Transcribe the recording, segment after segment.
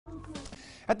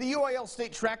At the UIL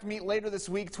State Track Meet later this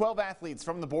week, 12 athletes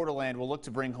from the borderland will look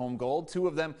to bring home gold. 2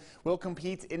 of them will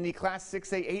compete in the Class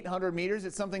 6A 800 meters.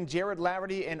 It's something Jared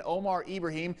Laverty and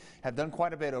Ibrahim have done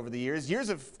quite a bit over the years. Years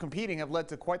of competing have led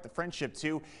to quite the friendship,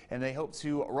 too, and they hope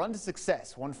to run to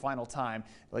success one final time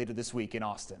later this week in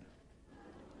Austin.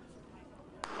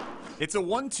 It's a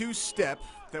 1-2 step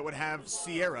that would have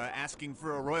Sierra asking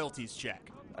for a royalties check.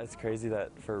 It's crazy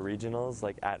that for regionals,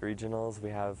 like at regionals, we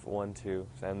have 1-2,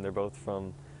 and they're both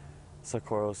from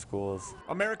Socorro schools.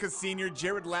 America's senior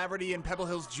Jared Laverty and Pebble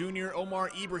Hills junior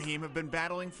Ibrahim have been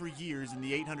battling for years in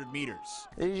the 800 meters.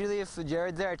 Usually if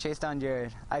Jared's there, I chase down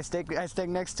Jared. I stick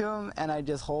next to him and I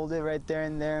just hold it right there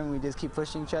and we just keep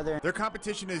pushing each other. Their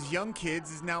competition as young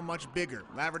kids is now much bigger.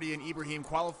 Laverty and Ibrahim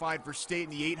qualified for state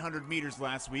in the 800 meters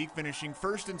last week, finishing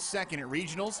 1st and 2nd at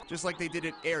regionals, just like they did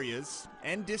at areas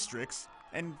and districts,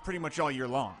 and pretty much all year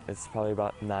long. It's probably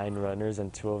about 9 runners,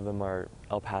 and 2 of them are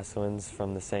El Pasoans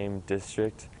from the same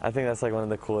district. I think that's like one of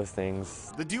the coolest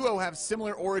things. The duo have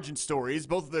similar origin stories.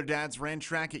 Both of their dads ran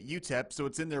track at UTEP, so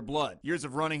it's in their blood. Years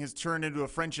of running has turned into a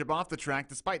friendship off the track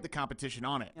despite the competition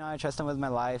on it. I trust him with my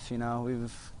life.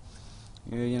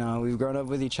 We've grown up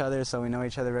with each other, so we know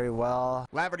each other very well.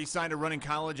 Laverty signed a running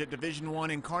college at Division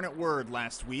I Incarnate Word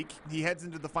last week. He heads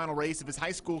into the final race of his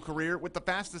high school career with the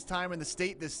fastest time in the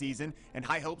state this season and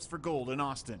high hopes for gold in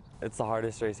Austin. It's the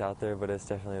hardest race out there, but it's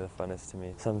definitely the funnest to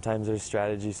me. Sometimes there's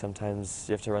strategy, sometimes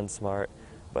you have to run smart,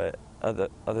 but other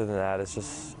than that, it's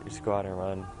just you just go out and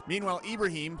run. Meanwhile,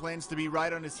 Ibrahim plans to be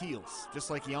right on his heels, just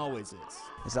like he always is.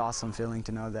 It's an awesome feeling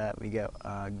to know that we get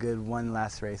a good one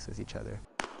last race with each other.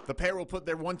 The pair will put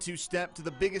their 1-2 step to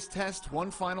the biggest test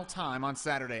one final time on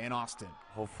Saturday in Austin.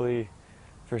 Hopefully,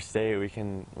 for state we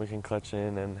can clutch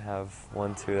in and have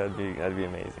 1-2. That'd be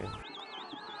amazing.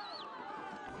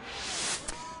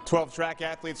 12 track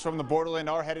athletes from the borderland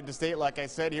are headed to state. Like I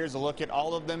said, here's a look at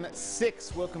all of them.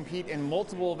 6 will compete in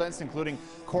multiple events, including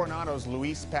Coronado's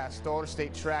Luis Pastor.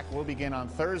 State track will begin on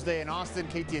Thursday in Austin.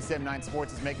 KTSM 9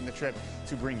 Sports is making the trip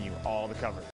to bring you all the coverage.